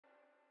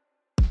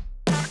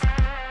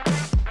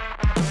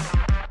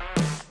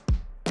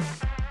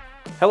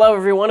Hello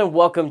everyone and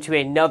welcome to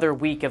another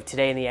week of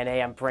Today in the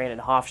NA. I'm Brandon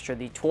Hofstra.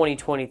 The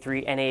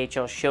 2023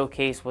 NAHL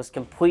Showcase was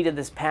completed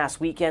this past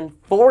weekend.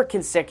 4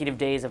 consecutive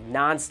days of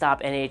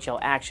non-stop NAHL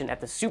action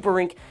at the Super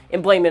Rink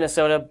in Blaine,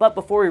 Minnesota. But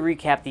before we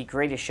recap the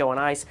greatest show on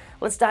ice,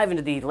 let's dive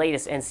into the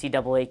latest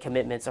NCAA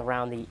commitments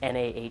around the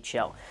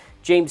NAHL.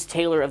 James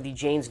Taylor of the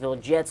Janesville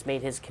Jets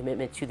made his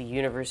commitment to the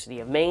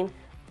University of Maine.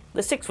 The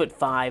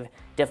 6'5"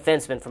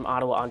 defenseman from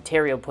Ottawa,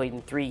 Ontario played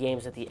in 3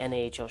 games at the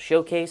NAHL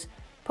Showcase,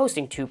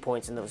 posting 2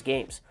 points in those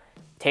games.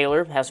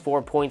 Taylor has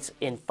 4 points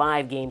in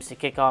 5 games to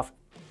kick off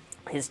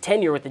his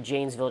tenure with the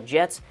Janesville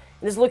Jets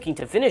and is looking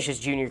to finish his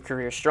junior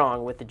career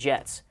strong with the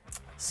Jets.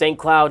 St.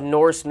 Cloud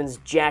Norseman's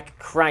Jack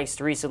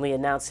Christ recently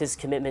announced his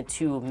commitment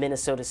to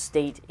Minnesota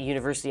State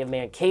University of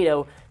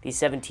Mankato. The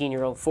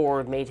 17-year-old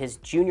forward made his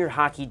junior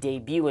hockey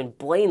debut in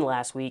Blaine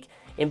last week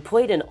and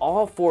played in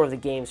all 4 of the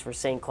games for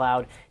St.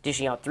 Cloud,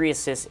 dishing out 3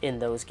 assists in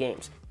those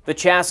games. The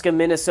Chaska,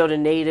 Minnesota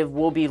native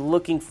will be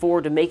looking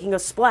forward to making a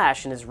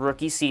splash in his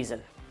rookie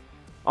season.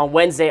 On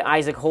Wednesday,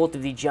 Isaac Holt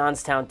of the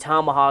Johnstown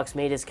Tomahawks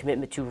made his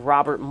commitment to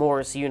Robert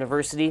Morris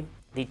University.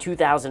 The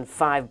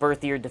 2005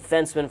 birth year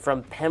defenseman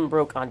from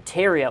Pembroke,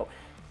 Ontario,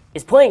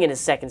 is playing in his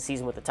 2nd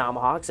season with the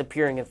Tomahawks,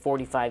 appearing in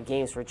 45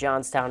 games for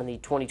Johnstown in the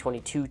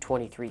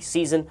 2022-23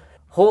 season.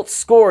 Holt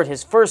scored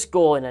his first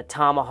goal in a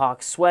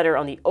Tomahawk sweater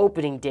on the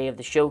opening day of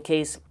the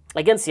showcase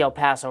against the El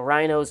Paso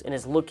Rhinos and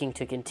is looking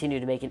to continue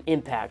to make an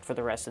impact for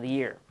the rest of the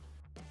year.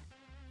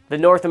 The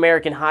North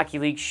American Hockey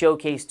League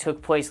Showcase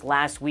took place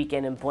last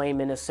weekend in Blaine,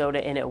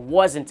 Minnesota, and it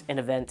wasn't an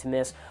event to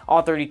miss.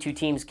 All 32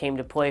 teams came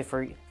to play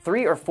for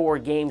 3 or 4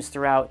 games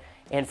throughout,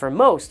 and for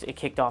most, it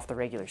kicked off the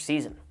regular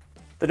season.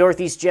 The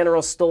Northeast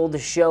Generals stole the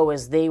show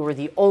as they were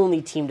the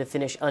only team to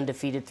finish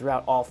undefeated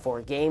throughout all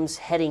 4 games,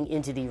 heading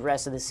into the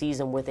rest of the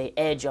season with an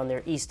edge on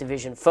their East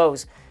Division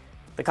foes.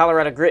 The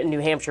Colorado Grit and New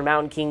Hampshire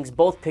Mountain Kings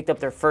both picked up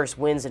their first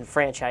wins in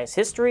franchise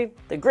history,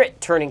 the Grit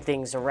turning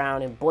things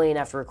around in Blaine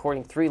after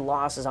recording 3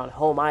 losses on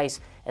home ice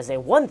as they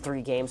won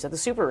 3 games at the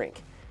Super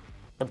Rink.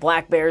 The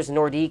Black Bears,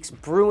 Nordiques,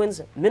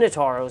 Bruins,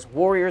 Minotauros,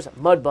 Warriors,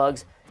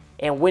 Mudbugs,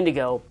 and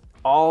Wendigo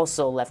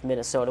also left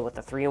Minnesota with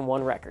a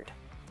 3-1 record.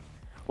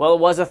 Well,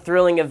 it was a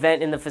thrilling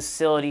event in the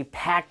facility,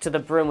 packed to the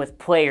brim with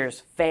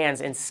players,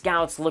 fans, and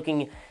scouts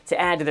looking to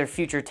add to their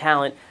future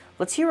talent.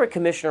 Let's hear what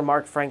Commissioner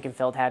Mark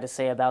Frankenfeld had to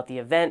say about the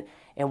event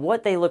and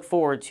what they look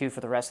forward to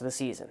for the rest of the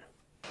season.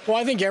 Well,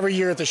 I think every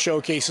year at the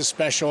Showcase is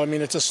special. I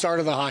mean, it's the start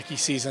of the hockey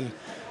season.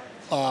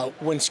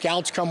 When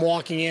scouts come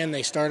walking in,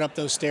 they start up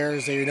those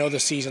stairs, they know the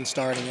season's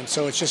starting. And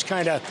so it's just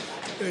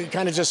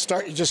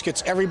it just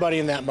gets everybody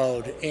in that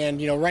mode. And,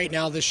 you know, right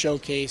now this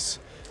Showcase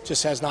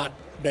just has not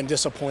been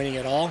disappointing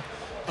at all.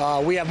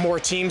 We have more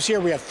teams here.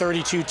 We have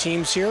 32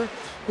 teams here.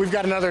 We've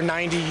got another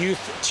 90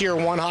 youth Tier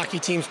 1 hockey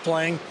teams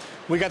playing.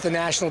 We got the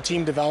National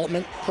Team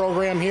Development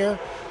Program here,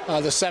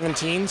 the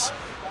 17s.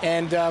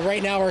 And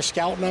right now our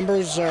scout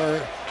numbers are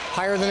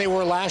higher than they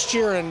were last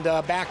year and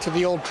back to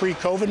the old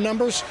pre-COVID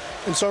numbers.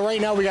 And so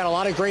right now we got a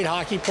lot of great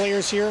hockey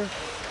players here,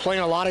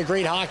 playing a lot of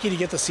great hockey to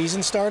get the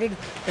season started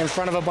in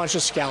front of a bunch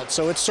of scouts.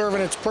 So it's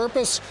serving its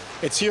purpose.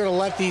 It's here to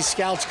let these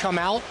scouts come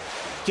out,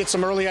 get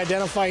some early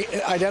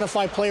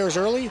identify players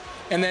early,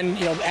 and then,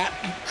 you know,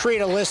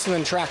 create a list and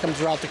then track them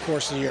throughout the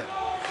course of the year.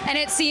 And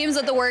it seems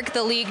that the work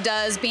the league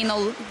does, being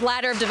the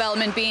ladder of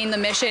development, being the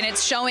mission,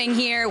 it's showing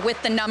here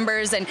with the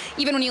numbers. And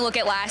even when you look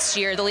at last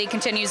year, the league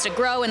continues to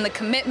grow in the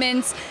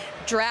commitments,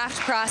 draft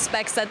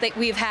prospects that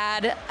we've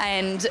had,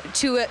 and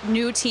 2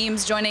 new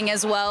teams joining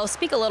as well.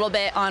 Speak a little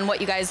bit on what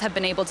you guys have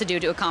been able to do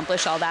to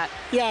accomplish all that.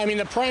 Yeah, I mean,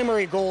 the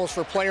primary goal is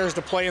for players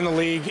to play in the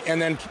league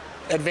and then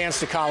advance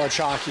to college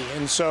hockey.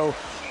 And so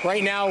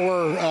right now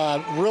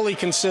we're really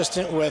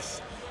consistent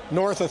with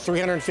north of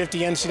 350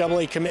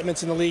 NCAA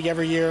commitments in the league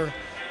every year.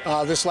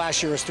 This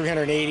last year was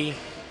 380.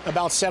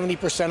 About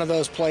 70% of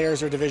those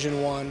players are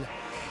Division I,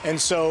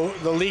 and so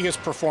the league is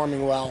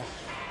performing well.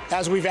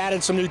 As we've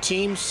added some new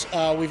teams,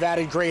 we've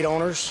added great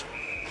owners,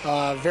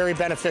 very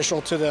beneficial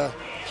to the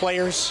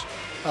players,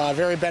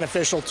 very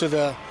beneficial to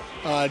the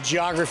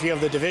geography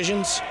of the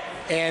divisions,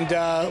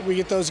 and we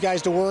get those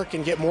guys to work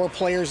and get more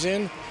players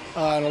in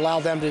and allow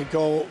them to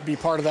go be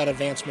part of that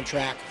advancement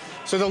track.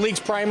 So the league's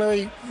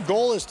primary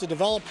goal is to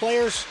develop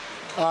players.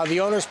 The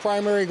owner's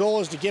primary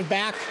goal is to give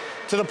back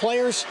to the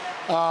players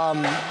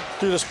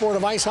through the sport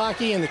of ice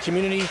hockey and the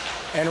community.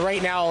 And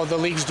right now the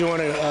league's doing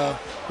a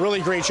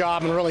really great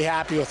job and really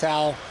happy with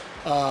how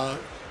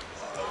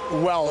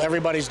well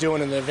everybody's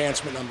doing in the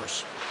advancement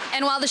numbers.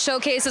 And while the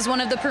Showcase is one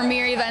of the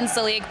premier events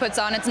the league puts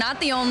on, it's not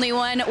the only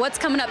one. What's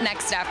coming up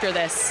next after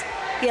this?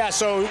 Yeah,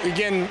 so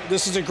again,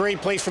 this is a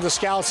great place for the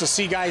scouts to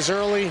see guys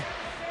early,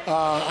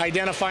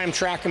 identify them,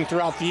 track them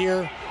throughout the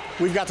year.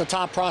 We've got the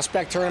Top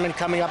Prospect Tournament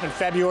coming up in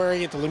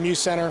February at the Lemieux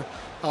Center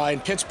in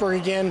Pittsburgh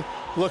again.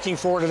 Looking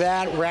forward to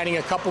that. We're adding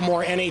a couple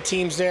more NA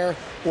teams there.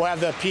 We'll have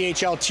the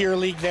PHL Tier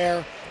League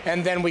there,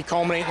 and then we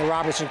culminate in the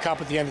Robertson Cup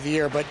at the end of the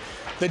year. But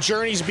the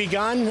journey's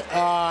begun.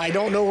 I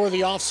don't know where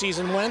the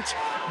off-season went,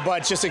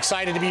 but just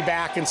excited to be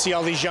back and see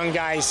all these young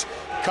guys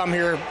come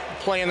here,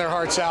 playing their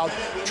hearts out,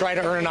 try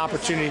to earn an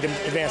opportunity to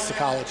advance to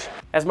college.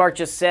 As Mark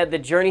just said, the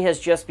journey has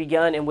just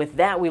begun, and with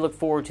that, we look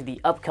forward to the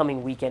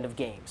upcoming weekend of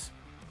games.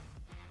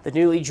 The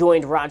newly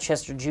joined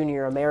Rochester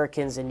Junior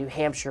Americans and New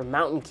Hampshire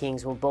Mountain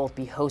Kings will both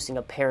be hosting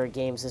a pair of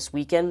games this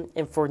weekend,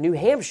 and for New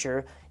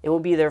Hampshire, it will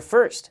be their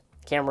first.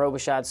 Cam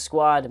Robichaud's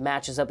squad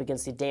matches up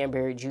against the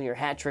Danbury Junior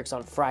Hat-Tricks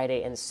on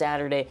Friday and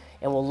Saturday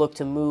and will look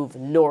to move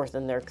north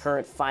in their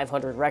current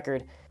 .500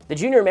 record. The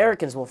Junior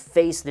Americans will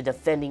face the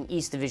defending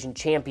East Division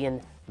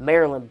champion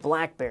Maryland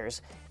Black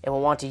Bears and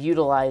will want to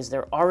utilize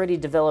their already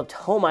developed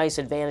home ice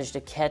advantage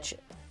to catch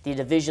the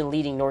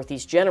division-leading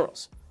Northeast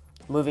Generals.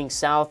 Moving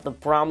south, the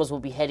Brahmas will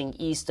be heading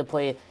east to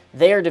play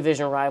their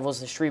division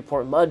rivals, the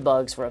Shreveport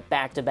Mudbugs, for a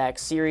back-to-back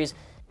series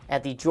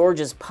at the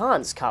Georges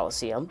Ponds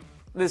Coliseum.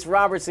 This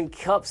Robertson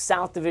Cup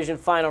South Division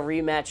final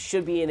rematch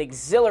should be an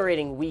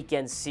exhilarating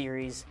weekend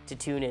series to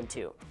tune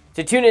into.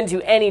 To tune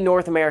into any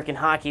North American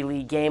Hockey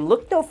League game,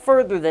 look no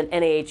further than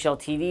NAHL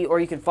TV, or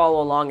you can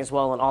follow along as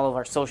well on all of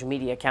our social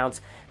media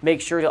accounts.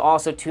 Make sure to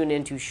also tune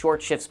into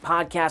Short Shifts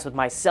podcast with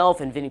myself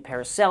and Vinny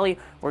Paracelli,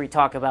 where we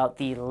talk about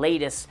the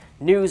latest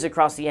news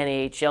across the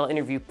NAHL,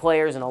 interview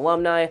players and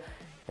alumni,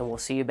 and we'll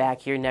see you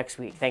back here next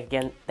week.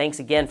 Thanks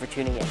again for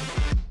tuning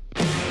in.